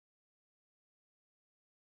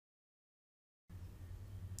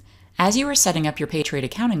As you are setting up your Patriot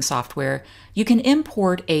accounting software, you can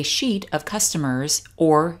import a sheet of customers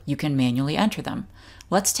or you can manually enter them.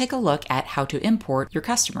 Let's take a look at how to import your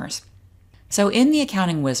customers. So in the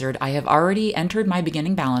accounting wizard, I have already entered my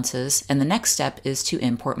beginning balances, and the next step is to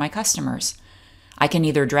import my customers. I can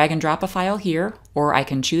either drag and drop a file here, or I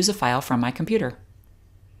can choose a file from my computer.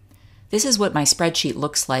 This is what my spreadsheet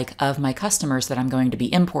looks like of my customers that I'm going to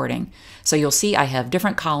be importing. So you'll see I have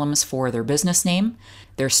different columns for their business name,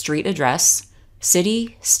 their street address,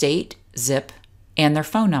 city, state, zip, and their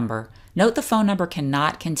phone number. Note the phone number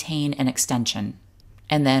cannot contain an extension,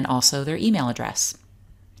 and then also their email address.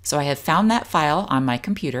 So I have found that file on my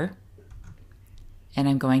computer, and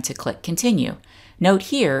I'm going to click Continue. Note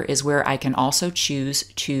here is where I can also choose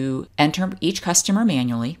to enter each customer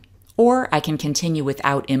manually, or I can continue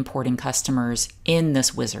without importing customers in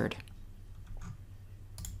this wizard.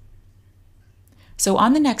 So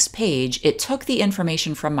on the next page, it took the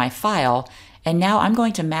information from my file, and now I'm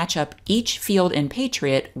going to match up each field in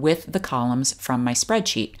Patriot with the columns from my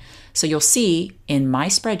spreadsheet. So you'll see in my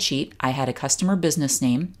spreadsheet, I had a customer business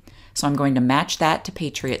name, so I'm going to match that to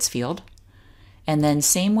Patriot's field. And then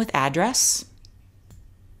same with address,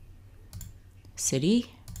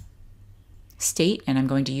 city, state, and I'm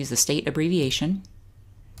going to use the state abbreviation,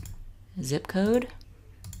 zip code,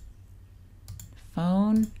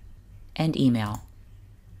 phone, and email.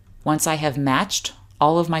 Once I have matched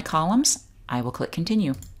all of my columns, I will click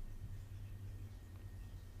Continue.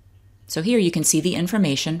 So here you can see the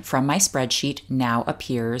information from my spreadsheet now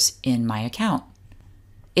appears in my account.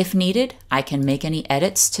 If needed, I can make any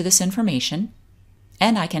edits to this information,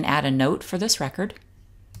 and I can add a note for this record.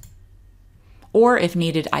 Or if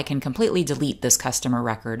needed, I can completely delete this customer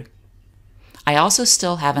record. I also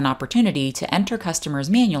still have an opportunity to enter customers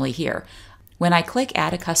manually here. When I click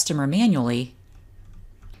Add a Customer Manually,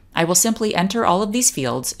 I will simply enter all of these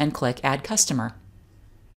fields and click Add Customer.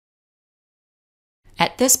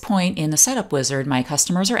 At this point in the Setup Wizard, my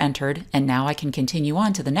customers are entered, and now I can continue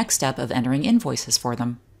on to the next step of entering invoices for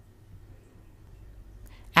them.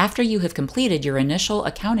 After you have completed your initial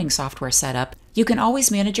accounting software setup, you can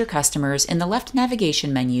always manage your customers in the left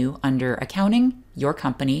navigation menu under Accounting, Your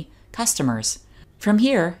Company, Customers. From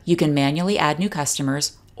here, you can manually add new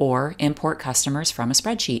customers or import customers from a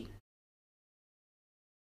spreadsheet.